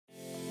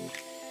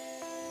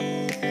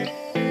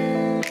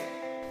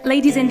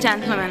Ladies and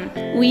gentlemen,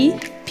 we,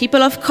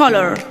 people of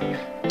color,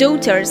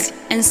 daughters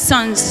and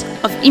sons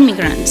of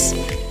immigrants,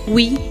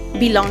 we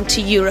belong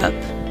to Europe.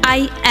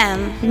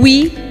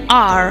 We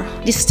are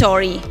the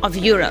story of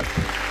Europe.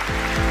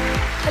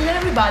 Hello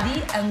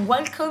everybody and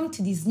welcome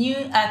to this new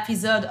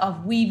episode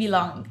of We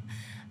Belong.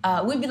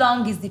 We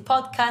Belong is the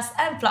podcast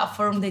and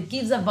platform that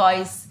gives a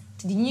voice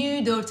to the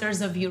new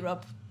daughters of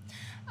Europe.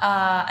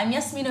 I'm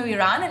Yasmino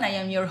Iran and I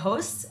am your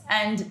host,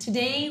 and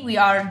today we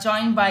are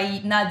joined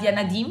by Nadia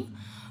Nadim,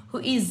 who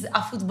is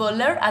a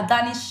footballer, a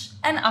Danish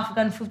and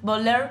Afghan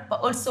footballer,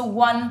 but also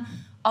one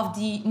of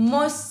the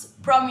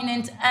most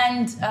prominent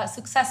and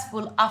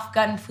successful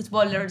Afghan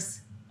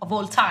footballers of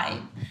all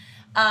time.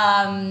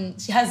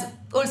 She has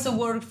also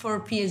worked for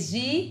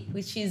PSG,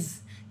 which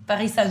is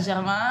Paris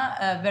Saint-Germain,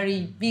 a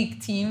very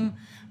big team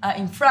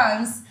in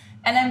France.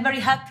 And I'm very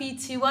happy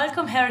to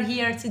welcome her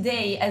here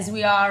today as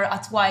we are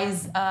at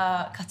WISE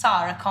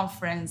Qatar, a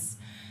conference.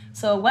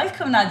 So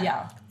welcome,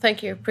 Nadia.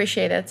 Thank you,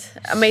 appreciate it.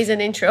 Amazing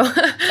intro.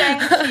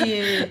 Thank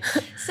you.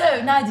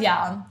 So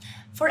Nadia,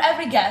 for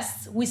every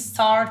guest, we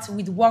start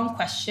with one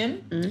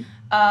question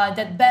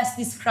that best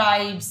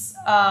describes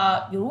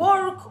your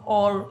work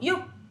or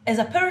you as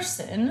a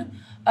person.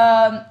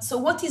 So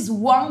what is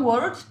one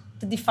word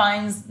that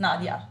defines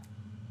Nadia?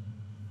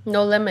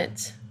 No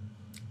limit.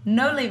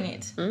 No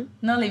limit.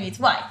 No limit.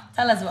 Why?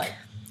 Tell us why.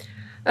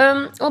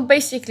 Well,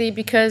 basically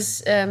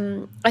because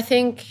I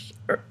think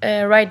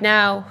right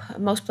now,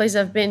 most places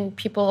I've been,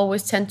 people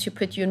always tend to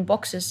put you in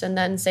boxes and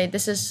then say,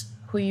 this is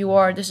who you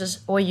are, this is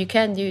what you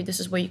can do, this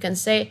is what you can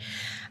say,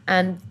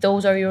 and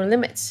those are your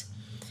limits.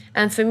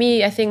 And for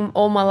me, I think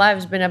all my life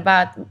has been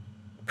about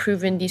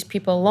proving these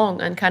people wrong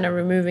and kind of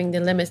removing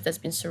the limits that's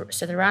been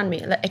set around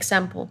me.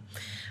 Example,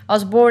 I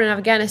was born in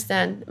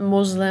Afghanistan,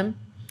 Muslim,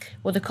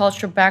 with the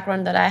cultural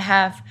background that I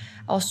have.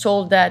 I was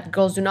told that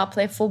girls do not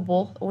play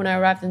football when I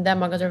arrived in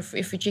Denmark as a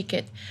refugee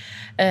kid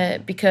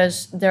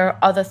because there are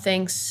other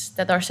things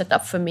that are set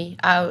up for me.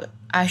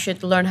 I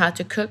should learn how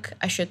to cook.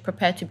 I should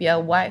prepare to be a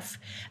wife.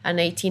 And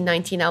 18,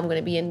 19, I'm going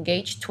to be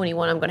engaged.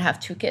 21, I'm going to have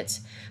 2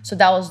 kids. So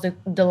that was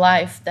the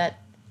life that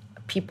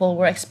people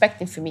were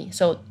expecting for me.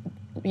 So,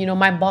 you know,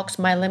 my box,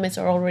 my limits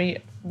are already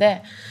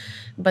there.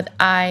 But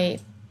I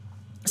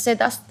said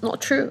that's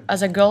not true.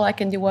 As a girl, I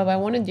can do whatever I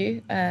want to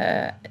do.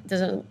 It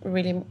doesn't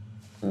really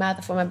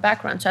matter for my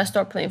background. So I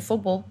started playing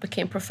football,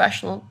 became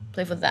professional,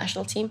 played for the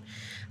national team.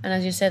 And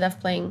as you said, I've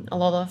played a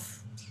lot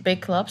of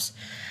big clubs.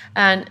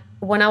 And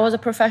when I was a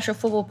professional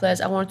football player,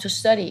 I wanted to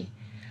study.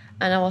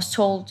 And I was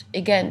told,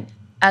 again,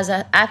 as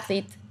an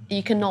athlete,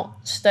 you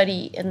cannot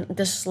study in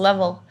this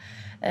level.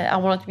 I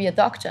wanted to be a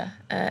doctor.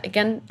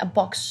 Again, a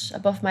box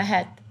above my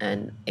head.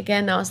 And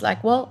again, I was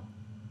like, well,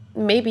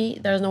 maybe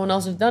there's no one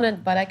else who's done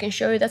it, but I can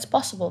show you that's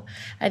possible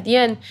at the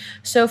end.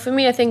 So for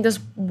me, I think this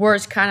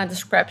words kind of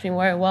describes me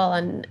very well,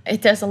 and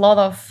there's a lot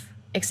of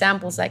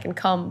examples that can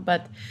come,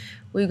 but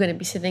we're going to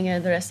be sitting here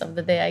the rest of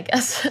the day, I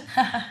guess.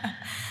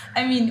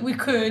 I mean, we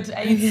could.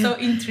 It's so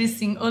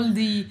interesting, all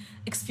the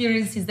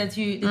experiences that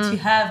you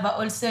have, but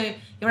also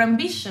your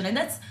ambition, and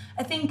that's,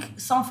 I think,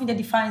 something that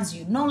defines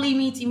you. No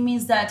limit. It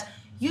means that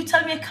you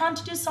tell me I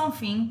can't do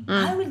something,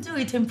 I will do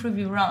it and prove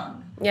you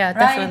wrong. Yeah, right?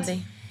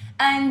 definitely.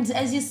 And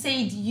as you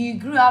said, you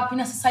grew up in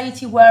a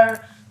society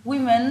where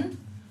women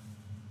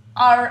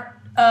are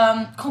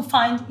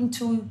confined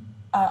into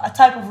a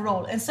type of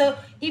role. And so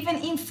even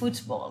in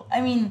football, I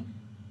mean,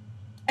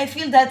 I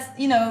feel that,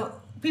 you know,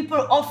 people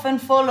often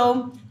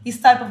follow this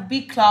type of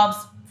big clubs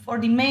for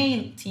the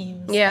male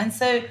teams. Yeah. And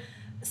so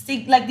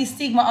like the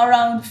stigma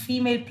around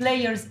female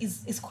players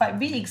is quite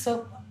big.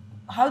 So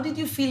how did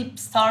you feel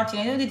starting?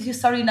 I know that you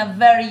started in a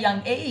very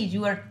young age.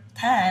 You were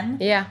 10.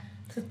 Yeah.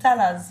 So tell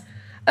us.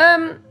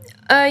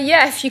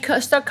 Yeah, if you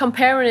start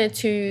comparing it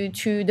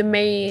to the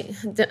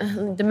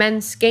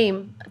men's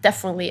game,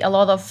 definitely a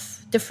lot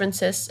of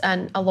differences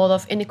and a lot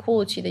of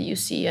inequality that you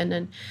see. And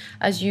then,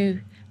 as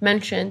you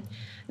mentioned,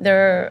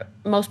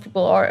 most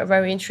people are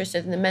very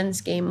interested in the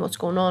men's game, what's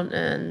going on,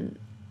 and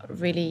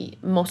really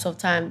most of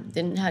the time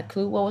didn't have a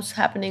clue what was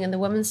happening on the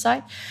women's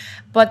side.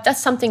 But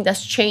that's something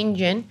that's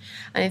changing,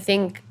 and I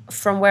think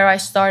from where I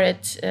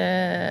started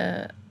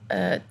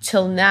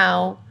till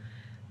now,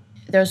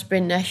 there's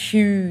been a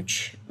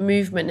huge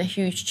movement, a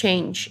huge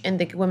change in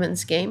the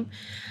women's game,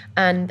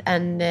 and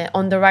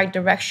on the right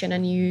direction.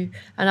 And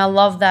I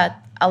love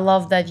that. I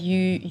love that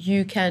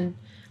you can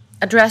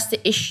address the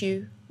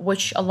issue,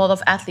 which a lot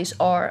of athletes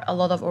are, a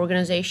lot of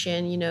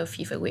organization, you know,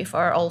 FIFA, UEFA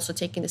are also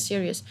taking this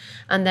serious,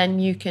 and then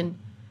you can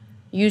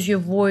use your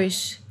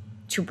voice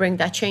to bring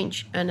that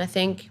change. And I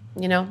think,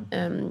 you know,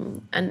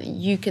 and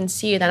you can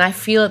see it, and I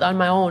feel it on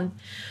my own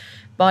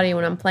body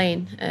when I'm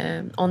playing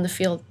on the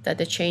field, that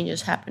the change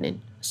is happening.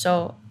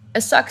 So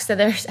it sucks that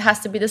there has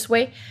to be this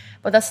way,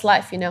 but that's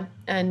life, you know.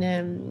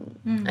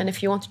 And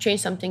if you want to change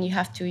something, you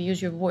have to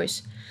use your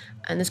voice,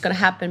 and it's going to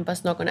happen, but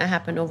it's not going to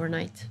happen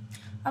overnight.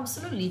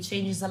 Absolutely,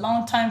 change is a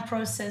long time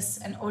process,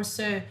 and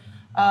also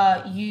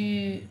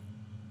you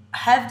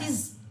have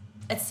this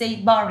let's say,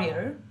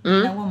 barrier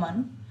in a woman.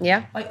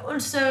 Yeah. I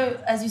also,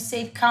 as you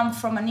said, come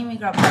from an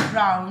immigrant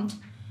background,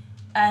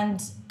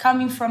 and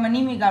coming from an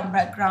immigrant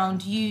background,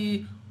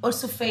 you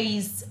also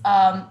faced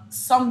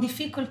some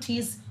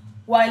difficulties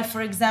while,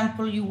 for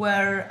example, you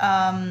were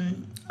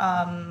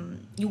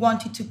you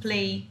wanted to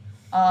play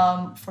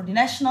for the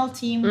national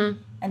team,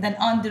 and then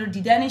under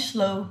the Danish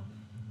law,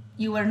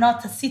 you were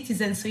not a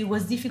citizen, so it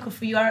was difficult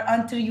for you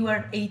until you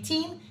were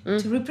 18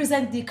 to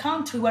represent the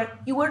country where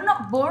you were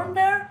not born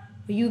there,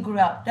 but you grew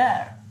up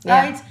there,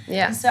 right?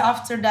 Yeah. And so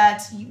after that,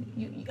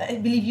 I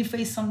believe you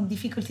faced some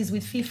difficulties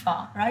with FIFA,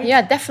 right?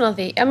 Yeah,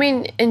 definitely. I mean,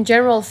 in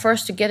general,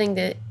 first to getting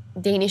the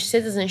Danish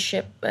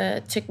citizenship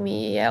took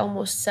me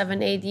almost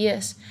 7-8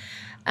 years.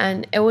 And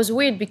it was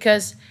weird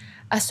because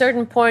at a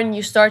certain point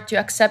you start to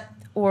accept,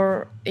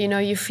 or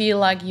you feel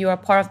like you are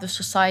part of the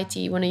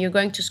society. When you're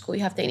going to school,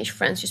 you have Danish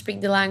friends, you speak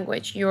the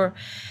language, you're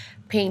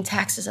paying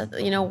taxes,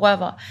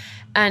 whatever,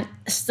 and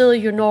still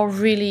you're not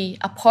really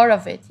a part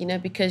of it,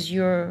 because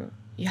you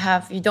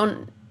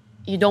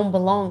don't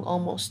belong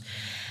almost.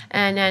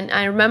 And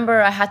I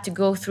remember I had to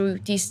go through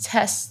these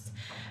tests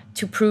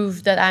to prove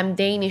that I'm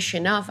Danish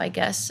enough, I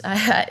guess.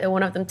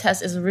 One of them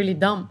tests is really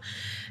dumb.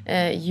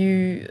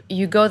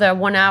 You go there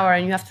 1 hour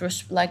and you have to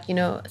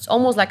it's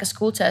almost like a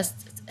school test,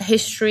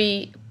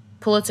 history,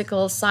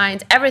 political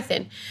science,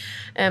 everything,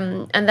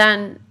 and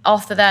then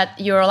after that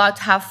you're allowed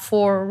to have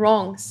 4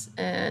 wrongs,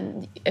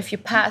 and if you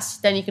pass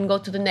then you can go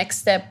to the next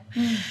step.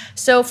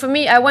 So for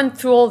me, I went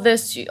through all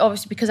this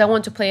obviously because I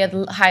want to play at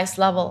the highest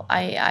level.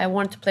 I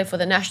wanted to play for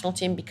the national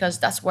team because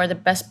that's where the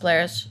best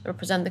players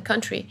represent the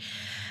country.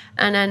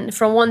 And then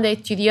from one day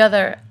to the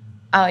other,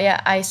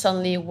 I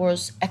suddenly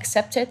was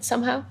accepted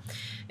somehow,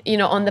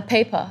 on the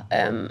paper.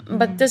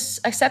 But this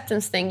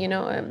acceptance thing,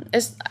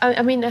 is,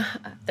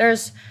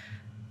 there's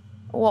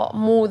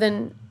more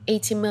than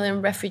 80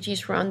 million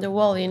refugees around the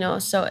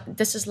world, so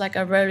this is like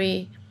a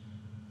very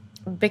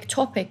big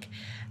topic.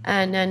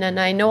 And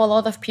I know a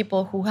lot of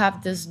people who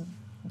have this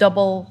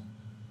double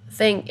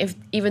thing,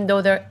 even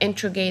though they're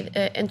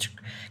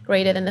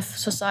integrated in the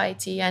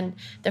society and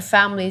their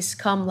families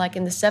come like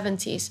in the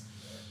 70s,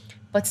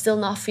 but still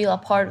not feel a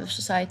part of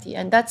society.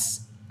 And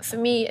that's, for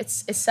me,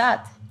 it's sad.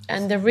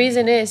 And the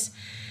reason is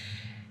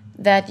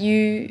that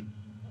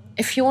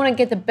if you want to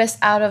get the best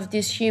out of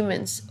these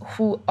humans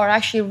who are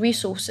actually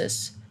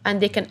resources and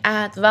they can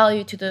add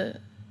value to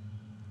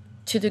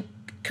the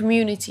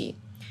community,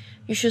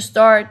 you should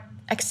start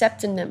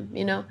accepting them,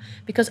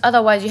 because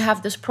otherwise you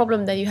have this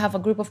problem that you have a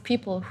group of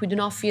people who do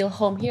not feel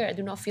home here,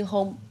 do not feel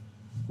home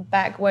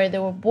back where they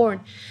were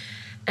born.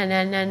 And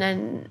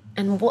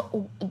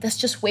that's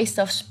just waste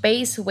of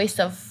space, waste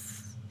of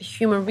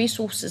human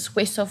resources,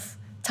 waste of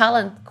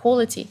talent,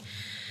 quality.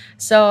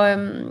 So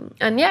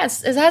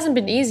it hasn't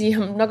been easy,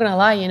 I'm not gonna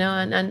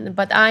lie,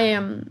 but I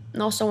am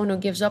not someone who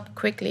gives up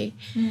quickly.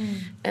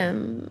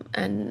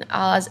 And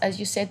as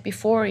you said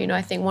before,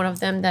 I think one of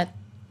them that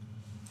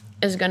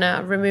is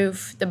gonna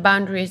remove the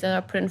boundaries that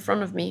are put in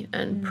front of me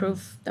and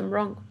prove them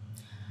wrong.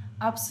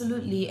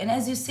 Absolutely. And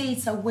as you say,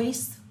 it's a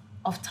waste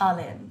of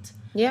talent.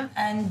 Yeah.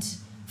 And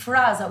for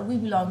us at We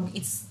Belong,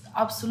 it's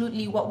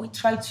absolutely what we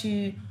try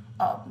to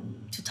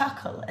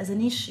tackle as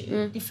an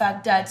issue. The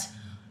fact that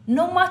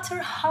no matter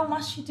how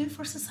much you do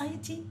for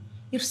society,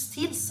 you're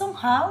still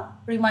somehow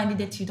reminded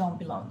that you don't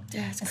belong.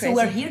 Yeah, it's crazy. So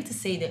we're here to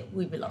say that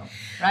we belong,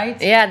 right?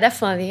 Yeah,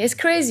 definitely. It's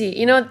crazy.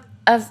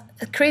 A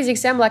crazy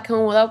example I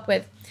come up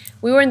with.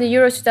 We were in the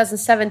Euro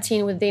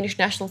 2017 with the Danish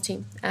national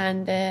team,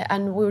 and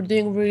we were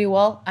doing really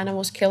well, and I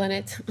was killing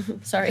it.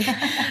 Sorry,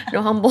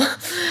 no humble.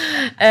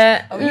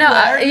 But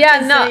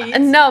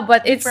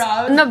it's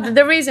proud. no.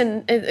 The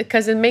reason,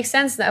 because it makes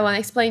sense that when I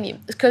explain you,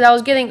 because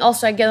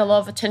I get a lot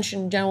of attention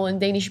in general in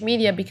Danish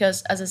media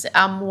because, as I said,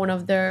 I'm one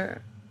of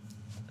their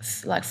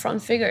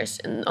front figures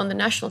on the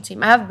national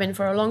team. I have been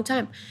for a long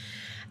time,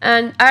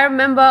 and I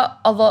remember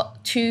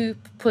two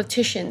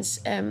politicians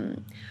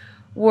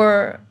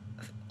were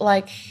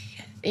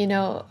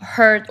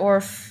hurt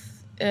or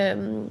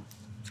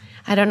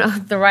I don't know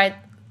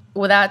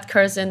without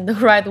cursing the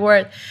right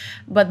word,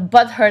 but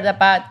butthurt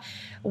about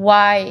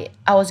why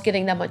I was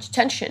getting that much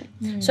attention.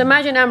 So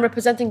imagine I'm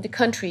representing the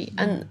country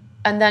and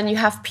then you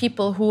have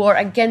people who are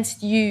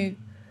against you,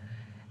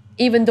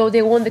 even though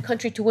they want the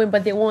country to win,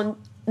 but they want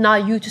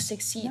not you to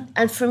succeed. Yeah.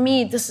 And for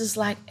me, this is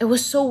it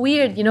was so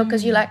weird,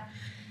 because you're like,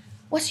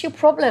 what's your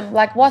problem?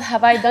 What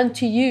have I done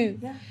to you?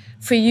 Yeah.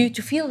 For you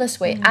to feel this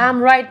way?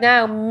 I'm right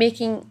now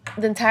making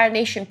the entire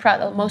nation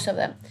proud, most of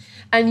them,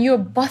 and you're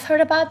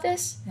butthurt about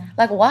this.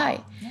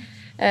 Why?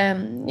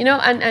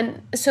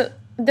 And so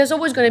there's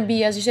always going to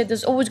be, as you said,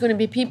 there's always going to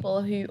be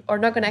people who are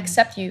not going to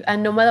accept you,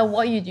 and no matter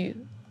what you do,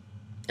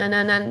 and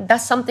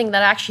that's something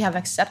that I actually have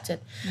accepted,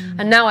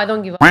 and now I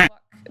don't give a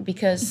fuck,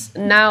 because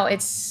now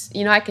it's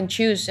I can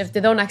choose. If they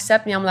don't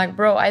accept me, I'm like,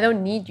 bro, I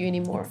don't need you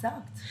anymore.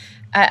 Exactly.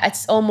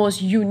 It's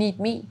almost you need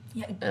me.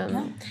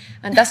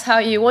 And that's how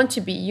you want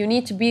to be. You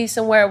need to be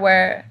somewhere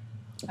where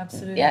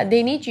absolutely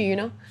they need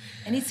you,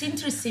 And it's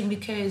interesting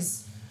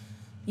because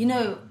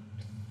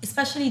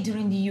especially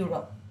during the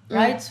Euro,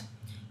 right,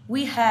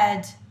 we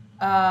had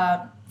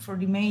for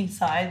the male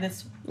side, that's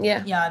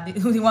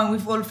the one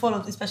we've all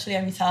followed, especially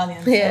I'm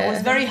Italian. So I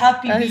was very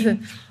happy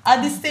being at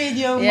the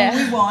stadium when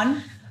we won.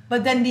 But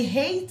then the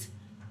hate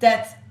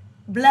that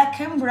black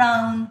and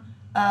brown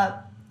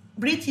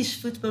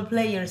British football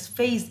players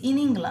faced in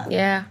England,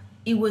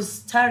 it was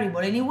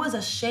terrible, and it was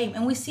a shame.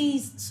 And we see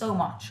so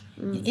much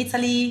in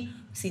Italy,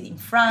 we see it in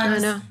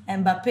France,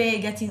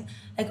 Mbappe getting,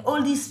 like,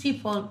 all these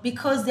people,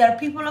 because they are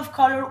people of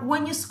color.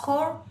 When you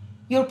score,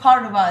 you're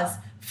part of us.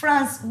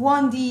 France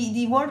won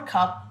the World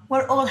Cup,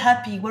 we're all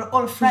happy, we're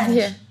all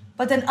French.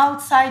 But then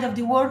outside of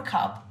the World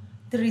Cup,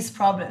 there is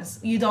problems,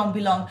 you don't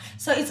belong.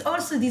 So it's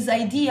also this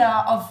idea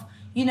of,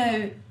 you know,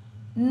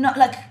 not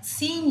like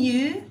seeing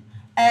you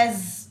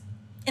as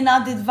an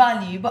added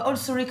value, but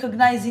also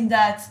recognizing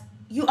that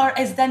you are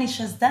as Danish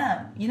as them.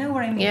 You know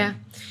what I mean? Yeah,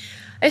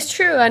 it's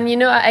true. And, you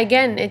know,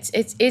 again,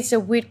 it's a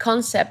weird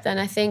concept, and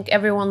I think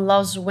everyone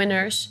loves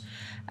winners.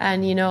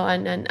 And, you know,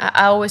 and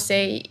I always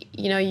say,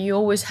 you know, you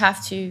always have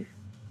to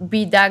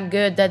be that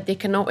good that they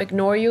cannot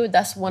ignore you.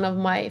 That's one of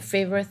my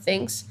favorite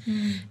things,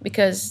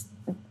 because,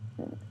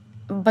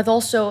 but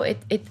also it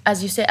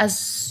as you say, as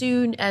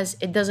soon as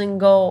it doesn't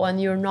go and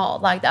you're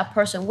not like that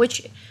person,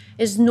 which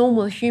is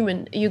normal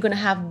human, you're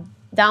gonna have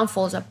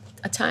downfalls at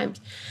times,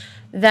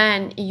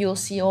 then you'll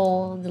see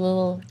all the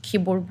little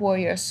keyboard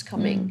warriors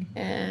coming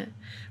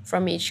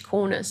from each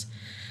corners.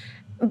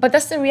 But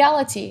that's the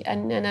reality,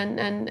 and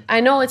I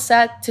know it's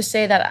sad to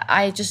say that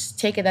I just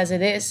take it as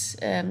it is,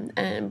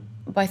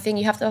 but I think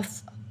you have to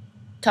have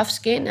tough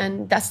skin,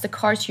 and that's the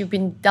cards you've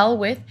been dealt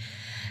with,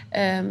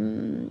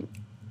 and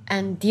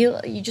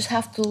you just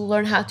have to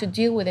learn how to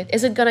deal with it.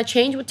 Is it gonna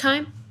change with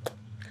time?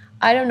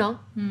 I don't know.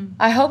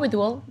 I hope it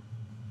will,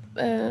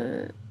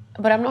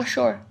 but I'm not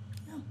sure.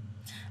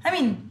 I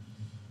mean,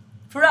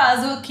 for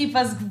us, what keeps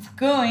us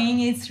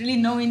going, it's really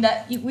knowing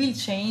that it will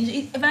change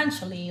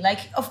eventually.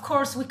 Like, of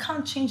course, we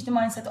can't change the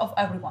mindset of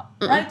everyone,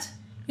 right?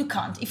 You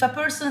can't. If a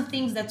person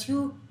thinks that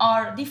you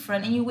are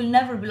different and you will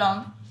never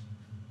belong,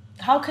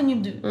 how can you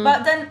do?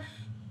 But then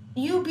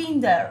you being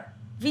there,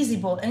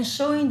 visible, and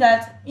showing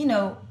that, you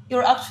know,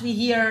 you're actually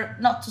here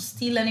not to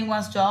steal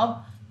anyone's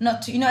job,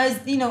 not to, you know,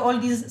 as, you know, all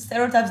these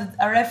stereotypes that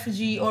a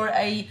refugee or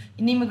an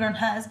immigrant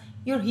has,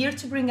 you're here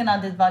to bring an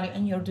added value,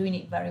 and you're doing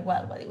it very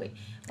well, by the way.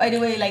 By the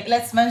way, like,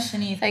 let's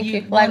mention it. Thank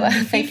you. Won the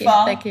Thank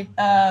FIFA you.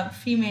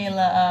 Female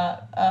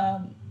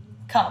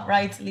Cup,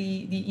 right?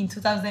 In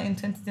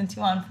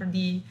 2021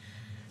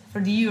 for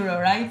the Euro,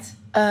 right?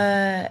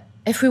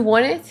 If we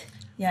won it?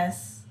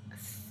 Yes.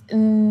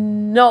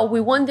 No,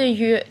 we won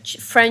the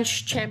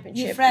French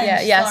championship.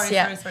 French,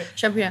 sorry.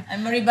 Champion.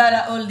 I'm very bad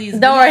at all these.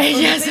 Don't worry,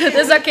 yes,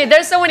 that's okay.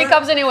 There's so many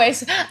cups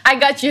anyways. I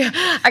got you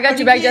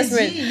back,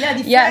 Jasmine. Yeah,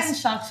 the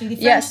French, actually,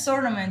 the French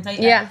tournament.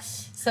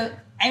 So,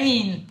 I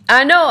mean...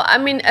 I know, I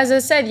mean, as I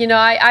said, you know,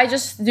 I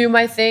just do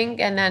my thing,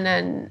 and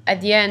then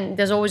at the end,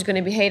 there's always going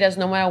to be haters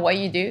no matter what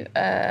you do.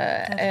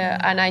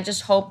 And I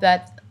just hope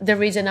that the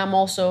reason I'm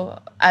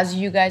also, as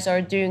you guys are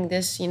doing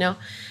this, you know,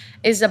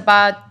 is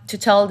about to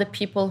tell the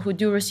people who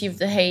do receive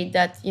the hate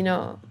that, you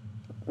know,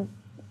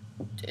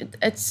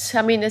 it's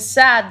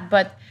sad,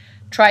 but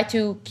try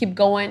to keep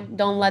going.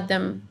 Don't let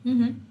them,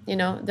 you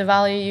know,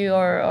 devalue you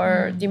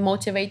or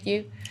demotivate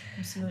you.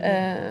 Absolutely.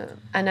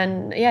 And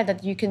then,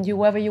 that you can do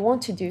whatever you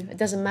want to do. It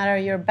doesn't matter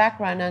your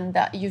background and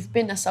that you've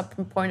been a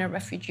subpointer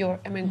refugee or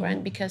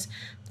immigrant, because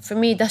for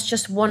me, that's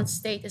just one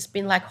state. It's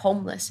been like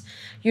homeless.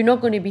 You're not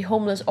going to be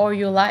homeless all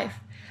your life.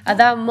 At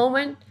that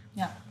moment,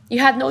 you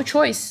had no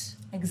choice.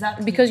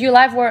 Exactly. Because your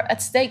life were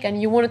at stake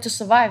and you wanted to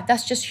survive.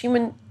 That's just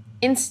human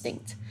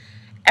instinct.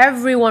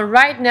 Everyone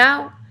right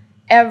now,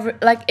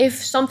 like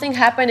if something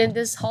happened in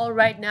this hall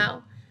right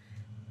now,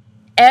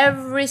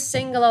 every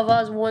single of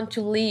us want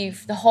to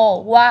leave the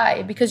hall.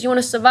 Why? Because you want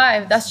to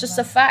survive. That's just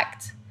a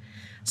fact.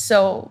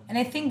 So, and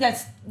I think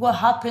that's what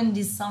happened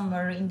this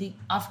summer in the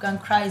Afghan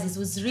crisis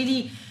was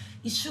really,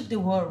 it shook the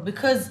world,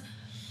 because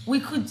we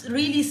could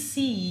really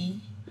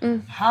see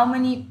how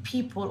many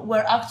people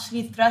were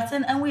actually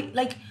threatened. And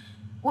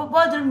what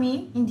bothered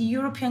me in the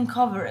European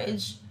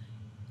coverage,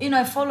 you know,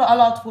 I follow a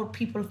lot what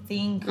people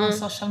think on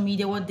social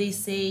media, what they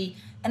say.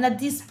 And at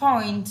this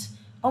point,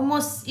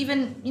 almost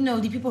even, you know,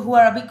 the people who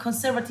are a bit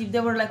conservative, they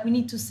were like, we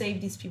need to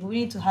save these people, we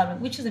need to help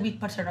them, which is a bit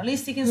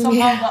paternalistic in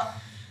somehow. But,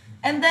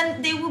 and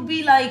then they would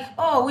be like,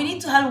 oh, we need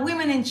to help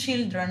women and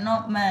children,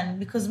 not men,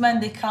 because men,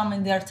 they come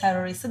and they are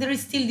terrorists. So there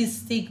is still this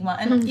stigma.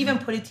 And even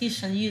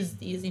politicians use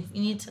this in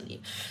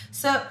Italy.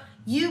 So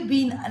you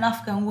being an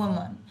Afghan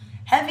woman,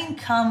 having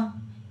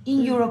come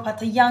in Europe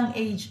at a young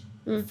age,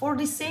 for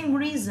the same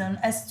reason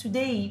as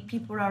today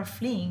people are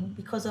fleeing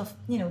because of,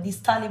 you know, this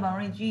Taliban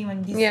regime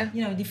and this,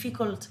 you know,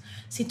 difficult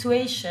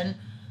situation.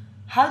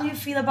 How do you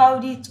feel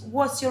about it?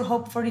 What's your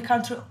hope for the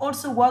country?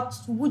 Also, what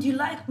would you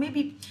like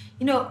maybe,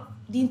 you know,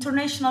 the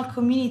international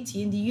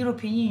community in the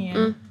European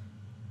Union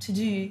to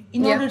do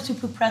in order to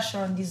put pressure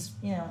on this,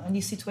 you know, on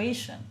this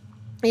situation?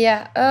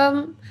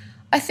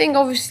 I think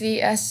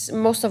obviously, as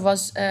most of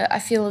us, I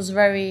feel it's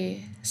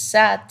very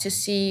sad to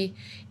see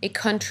a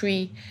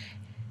country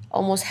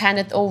almost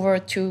handed over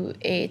to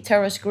a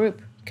terrorist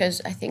group,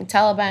 because I think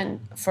Taliban,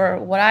 for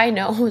what I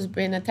know, has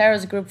been a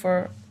terrorist group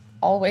for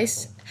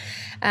always.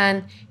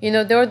 And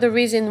they were the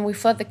reason we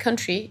fled the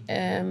country.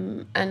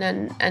 And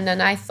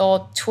then I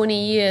thought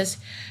 20 years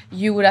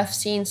you would have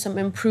seen some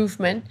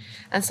improvement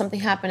and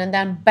something happen, and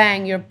then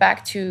bang, you're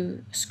back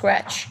to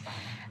scratch.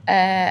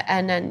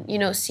 And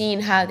then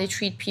seeing how they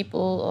treat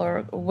people,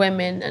 or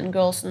women and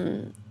girls,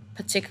 and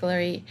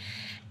particularly,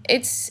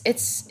 it's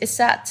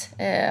sad.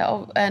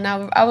 And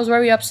I was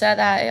very upset.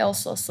 I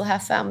also still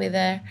have family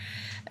there.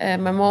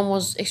 My mom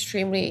was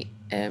extremely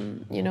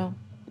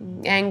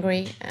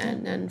angry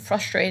and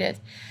frustrated.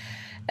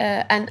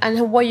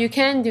 And what you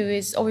can do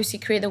is obviously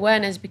create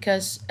awareness,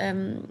 because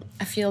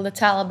I feel the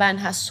Taliban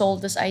has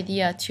sold this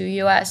idea to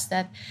US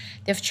that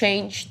they've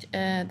changed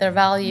their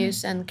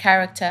values and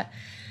character.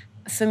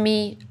 For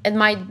me, it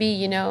might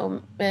be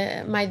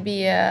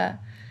a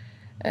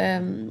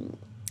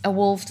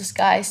wolf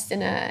disguised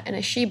in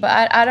a sheep,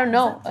 but I don't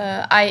know.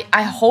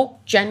 I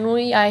hope,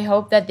 genuinely, I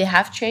hope that they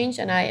have changed,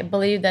 and I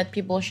believe that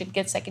people should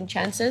get second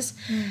chances,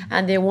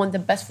 and they want the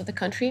best for the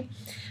country.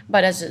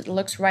 But as it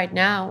looks right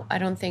now, I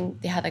don't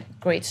think they had a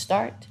great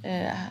start.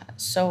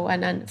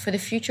 And then for the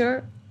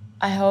future,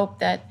 I hope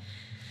that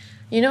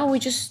we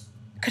just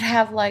could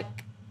have like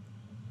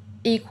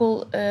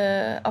equal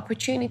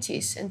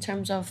opportunities in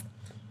terms of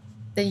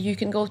that you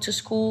can go to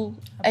school,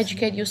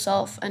 educate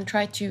yourself, and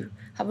try to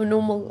have a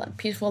normal and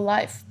peaceful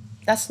life.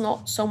 That's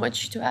not so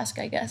much to ask,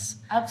 I guess.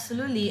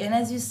 Absolutely. And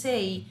as you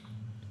say,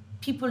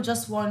 people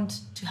just want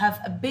to have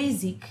a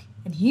basic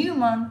and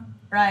human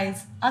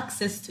rights,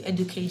 access to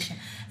education.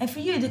 And for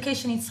you,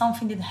 education is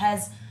something that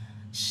has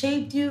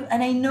shaped you.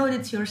 And I know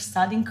that you're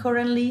studying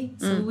currently,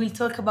 so we'll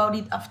talk about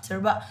it after.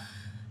 But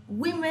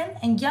women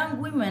and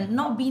young women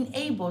not being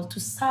able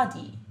to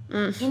study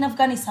in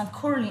Afghanistan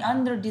currently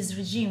under this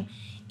regime,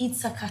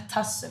 it's a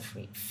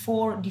catastrophe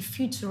for the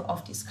future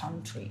of this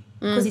country,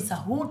 because it's a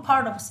whole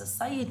part of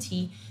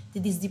society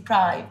that is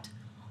deprived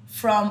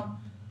from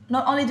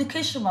not only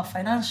education, but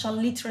financial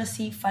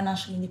literacy,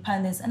 financial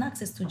independence, and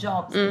access to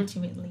jobs,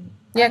 ultimately.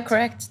 Yeah,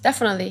 correct.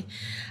 Definitely.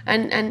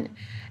 And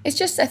it's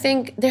just, I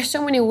think there's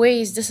so many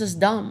ways this is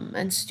dumb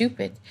and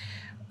stupid.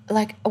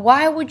 Like,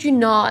 why would you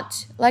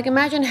not, like,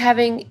 imagine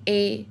having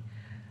a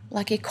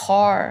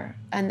car,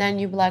 and then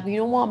you'd be like, you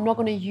know what, I'm not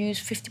going to use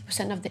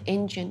 50% of the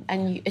engine,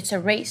 and it's a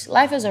race.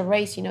 Life is a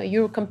race,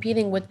 you're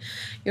competing with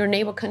your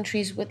neighbor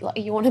countries, with, like,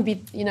 you want to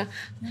be,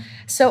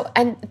 So,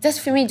 and this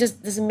for me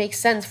just doesn't make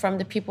sense from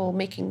the people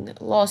making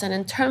laws. And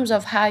in terms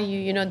of how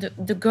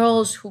the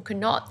girls who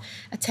cannot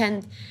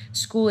attend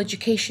school,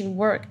 education,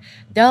 work,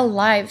 their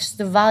lives,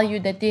 the value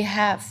that they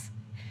have,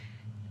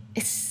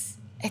 it's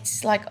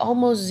like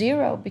almost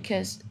zero,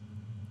 because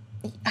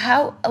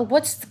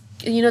what's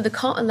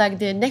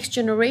the next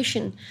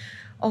generation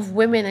of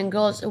women and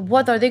girls,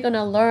 what are they going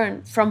to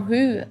learn from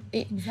who?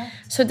 Exactly.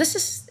 So this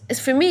is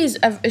for me is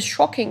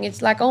shocking.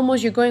 It's like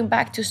almost you're going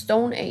back to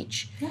Stone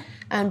Age,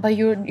 but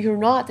you're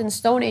not in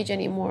Stone Age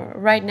anymore.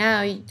 Right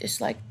now,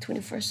 it's like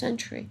 21st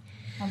century.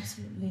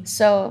 Absolutely.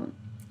 So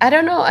I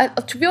don't know.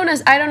 To be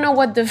honest, I don't know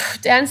what the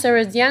answer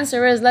is. The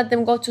answer is let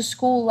them go to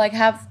school, like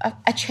have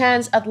a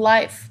chance at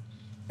life.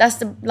 That's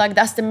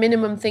the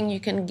minimum thing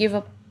you can give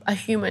a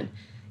human.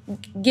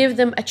 Give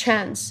them a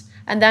chance,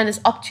 and then it's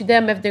up to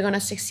them if they're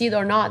gonna succeed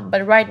or not.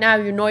 But right now,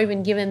 you're not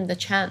even giving them the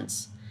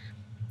chance.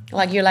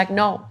 Like, you're like,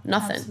 no,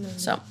 nothing. Absolutely.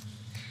 So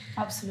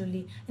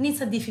absolutely, and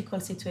it's a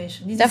difficult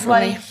situation. This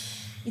definitely is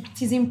why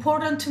it is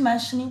important to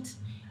mention it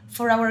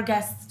for our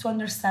guests to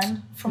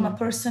understand from a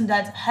person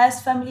that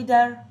has family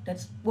there,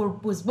 that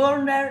was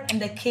born there,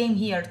 and that came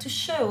here, to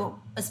show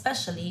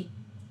especially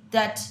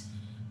that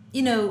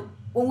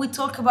when we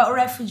talk about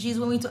refugees,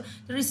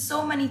 there is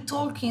so many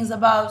talkings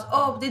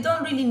about, they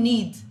don't really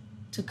need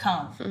to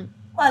come.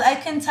 Well, I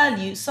can tell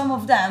you, some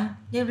of them,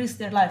 they risk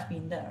their life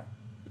being there.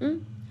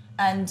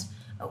 And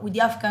with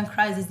the Afghan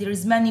crisis, there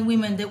is many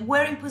women that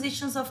were in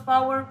positions of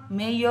power,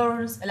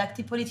 mayors,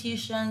 elected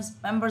politicians,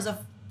 members of,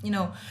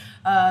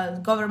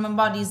 government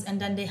bodies,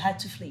 and then they had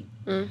to flee.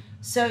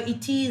 So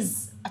it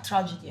is a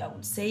tragedy, I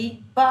would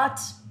say. But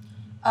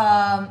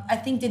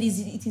I think that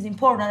it is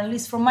important, at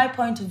least from my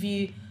point of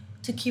view,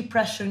 to keep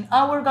pressuring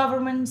our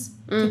governments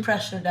to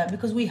pressure them,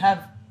 because we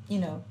have,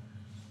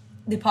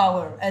 the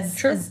power as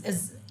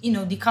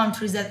the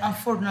countries that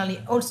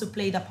unfortunately also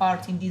played a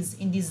part in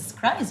this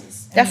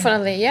crisis.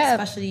 Definitely,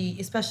 yeah.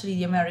 Especially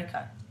the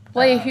America.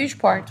 Play a huge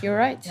part. You're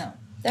right. Yeah.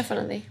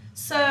 Definitely.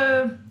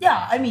 So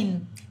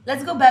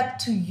let's go back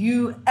to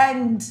you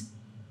and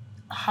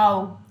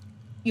how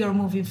you're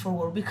moving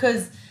forward,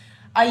 because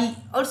I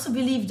also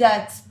believe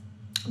that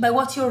by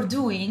what you're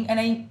doing,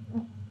 and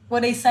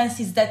what I sense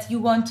is that you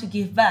want to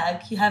give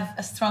back. You have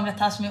a strong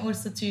attachment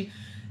also to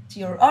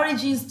your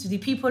origins, to the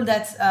people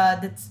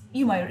that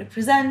you might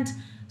represent.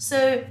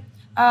 So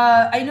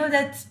I know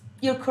that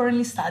you're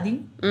currently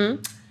studying.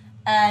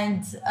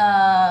 And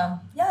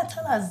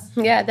tell us.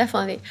 Yeah,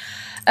 definitely.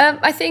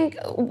 I think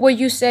what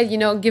you said,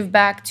 give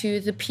back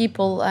to the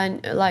people,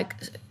 and like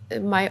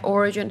my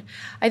origin.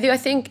 I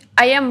think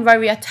I am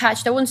very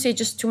attached. I wouldn't say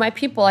just to my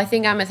people. I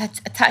think I'm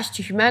attached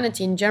to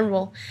humanity in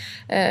general.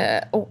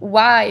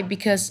 Why?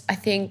 Because I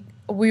think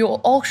we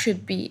all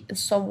should be in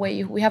some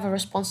way. We have a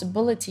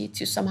responsibility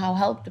to somehow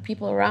help the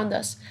people around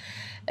us.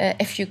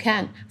 If you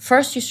can.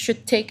 First, you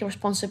should take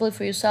responsibility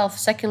for yourself.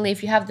 Secondly,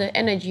 if you have the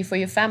energy, for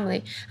your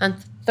family. And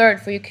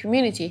third, for your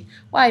community.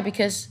 Why?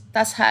 Because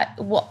that's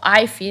what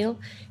I feel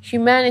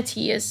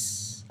humanity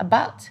is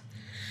about.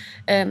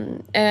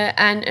 And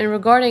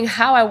regarding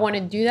how I want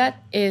to do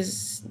that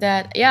is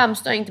that, yeah, I'm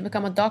starting to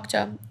become a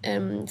doctor.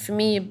 For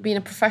me, being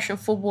a professional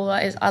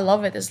footballer, I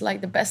love it. It's like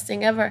the best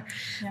thing ever.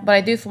 Yeah. But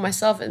I do it for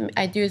myself, and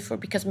I do it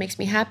because it makes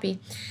me happy.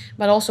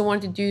 But I also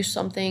wanted to do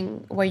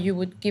something where you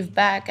would give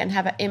back and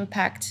have an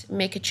impact,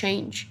 make a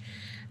change.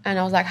 And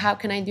I was like, how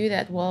can I do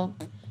that? Well,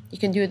 you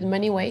can do it in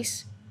many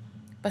ways.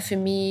 But for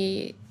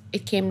me,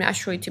 it came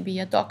naturally to be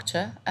a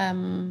doctor.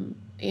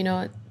 You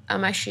know,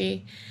 I'm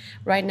actually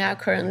right now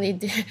currently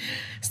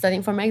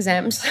studying for my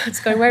exams. It's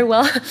going very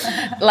well.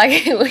 Like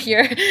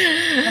here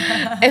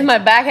in my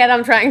back head,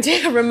 I'm trying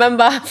to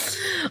remember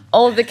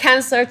all the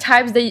cancer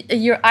types that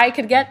your eye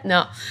could get.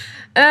 No.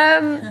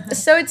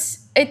 So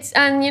it's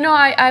and you know,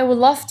 I would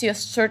love to at a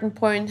certain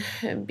point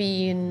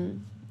be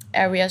in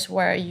areas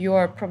where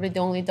you're probably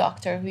the only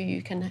doctor who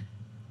you can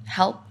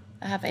help,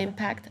 have an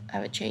impact,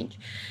 have a change.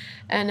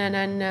 And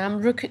I'm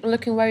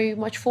looking very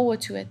much forward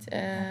to it.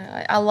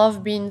 I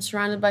love being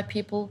surrounded by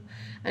people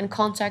and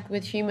contact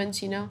with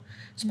humans, you know,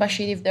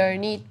 especially if they're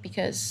in need,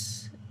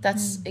 because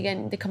that's,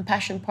 again, the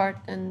compassion part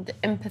and the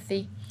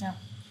empathy. Yeah.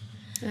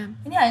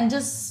 Yeah, and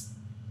just,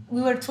 we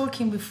were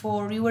talking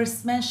before, you were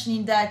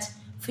mentioning that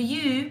for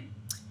you,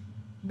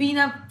 being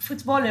a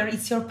footballer,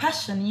 it's your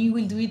passion. You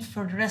will do it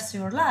for the rest of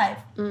your life.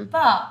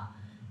 But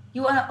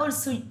you want to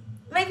also,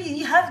 maybe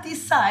you have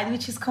this side,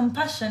 which is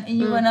compassion, and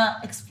you want to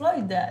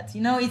exploit that.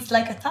 You know, it's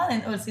like a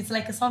talent also. It's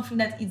like something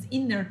that is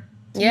inner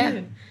to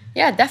you.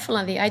 Yeah,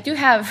 definitely. I do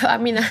have, I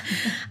mean,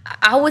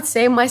 I would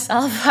say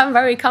myself, I'm a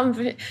very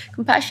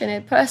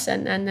compassionate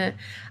person. And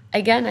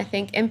again, I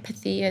think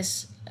empathy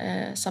is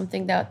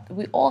something that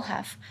we all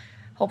have.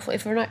 Hopefully,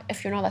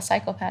 if you're not a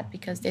psychopath,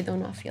 because they do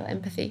not feel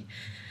empathy,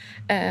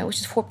 which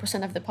is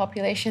 4% of the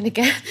population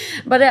again.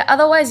 But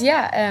otherwise,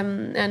 yeah.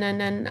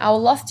 And I would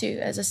love to,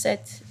 as I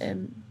said,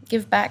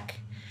 give back.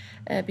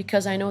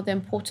 Because I know the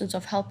importance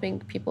of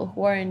helping people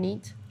who are in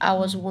need. I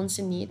was once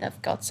in need.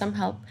 I've got some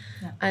help.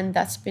 Yeah. And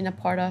that's been a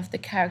part of the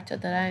character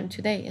that I am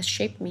today. It's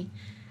shaped me.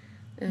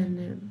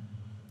 And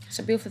it's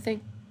a beautiful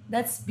thing.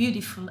 That's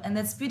beautiful. And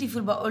that's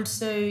beautiful, but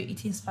also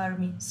it inspired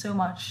me so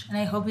much. And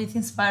I hope it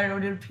inspired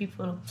other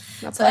people.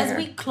 So as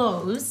we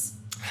close,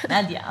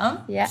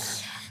 Nadia,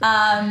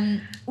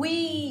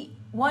 we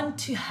want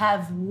to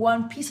have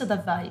one piece of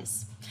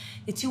advice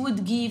that you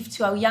would give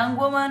to a young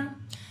woman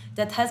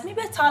that has maybe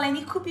a talent.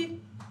 It could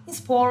be in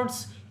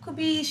sports, could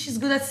be she's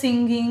good at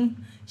singing,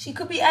 she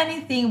could be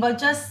anything, but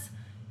just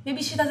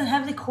maybe she doesn't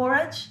have the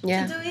courage to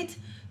do it.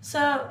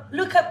 So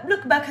look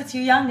back at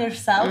your younger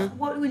self.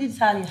 What would you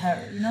tell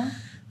her, you know?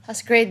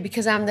 That's great,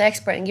 because I'm the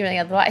expert in giving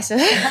advice.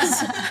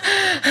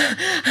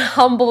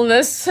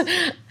 Humbleness.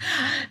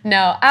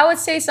 No, I would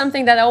say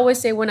something that I always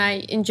say when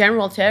in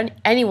general to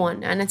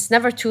anyone, and it's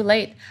never too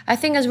late. I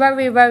think it's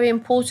very, very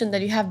important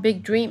that you have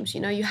big dreams.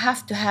 You know, you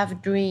have to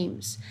have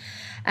dreams.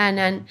 And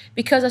then,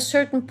 because at a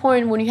certain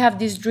point when you have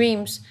these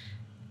dreams,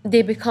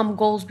 they become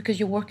goals because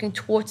you're working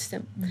towards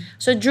them.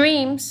 So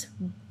dream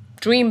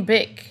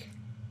big.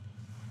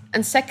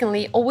 And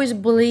secondly, always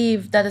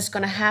believe that it's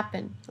going to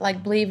happen.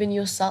 Like, believe in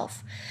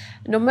yourself.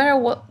 No matter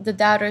what the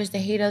doubters, the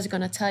haters are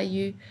going to tell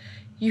you,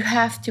 you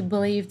have to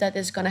believe that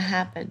it's going to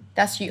happen.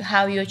 That's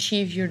how you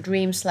achieve your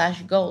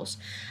dreams/goals.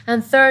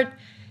 And third,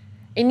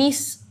 it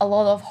needs a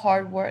lot of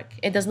hard work.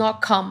 It does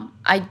not come.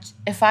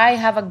 If I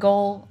have a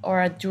goal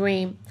or a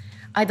dream,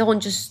 I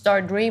don't just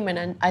start dreaming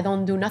and I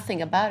don't do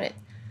nothing about it.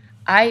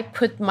 I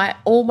put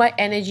all my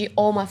energy,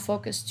 all my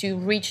focus to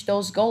reach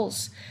those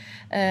goals,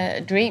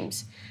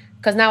 dreams.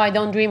 Because now I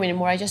don't dream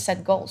anymore. I just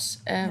set goals.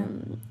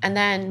 And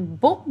then,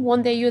 boom,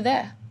 one day you're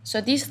there. So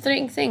these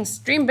three things: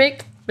 dream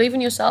big, believe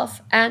in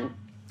yourself, and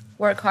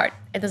work hard.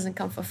 It doesn't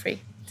come for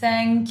free.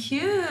 Thank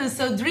you.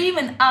 So dream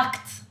and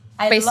act.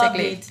 I love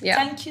it. Yeah.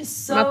 Thank you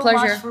so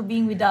much for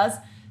being with us.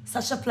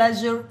 Such a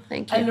pleasure.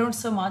 Thank you. I learned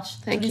so much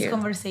through this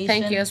conversation.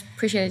 Thank you. I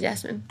appreciate it,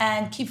 Jasmine.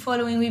 And keep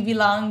following We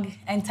Belong.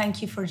 And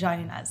thank you for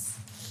joining us.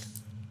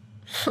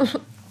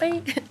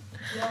 Bye.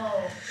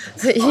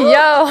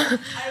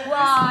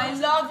 Wow, I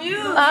love you.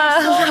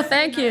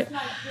 Thank you. It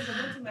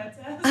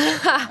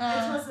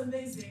was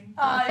amazing.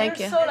 Thank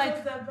you. So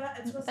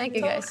thank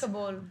you, guys. It's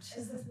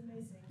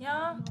amazing.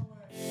 Yeah.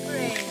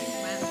 Great.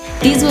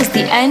 This was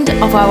the end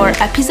of our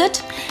episode,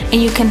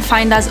 and you can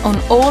find us on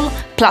all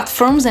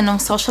platforms and on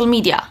social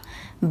media.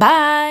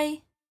 Bye!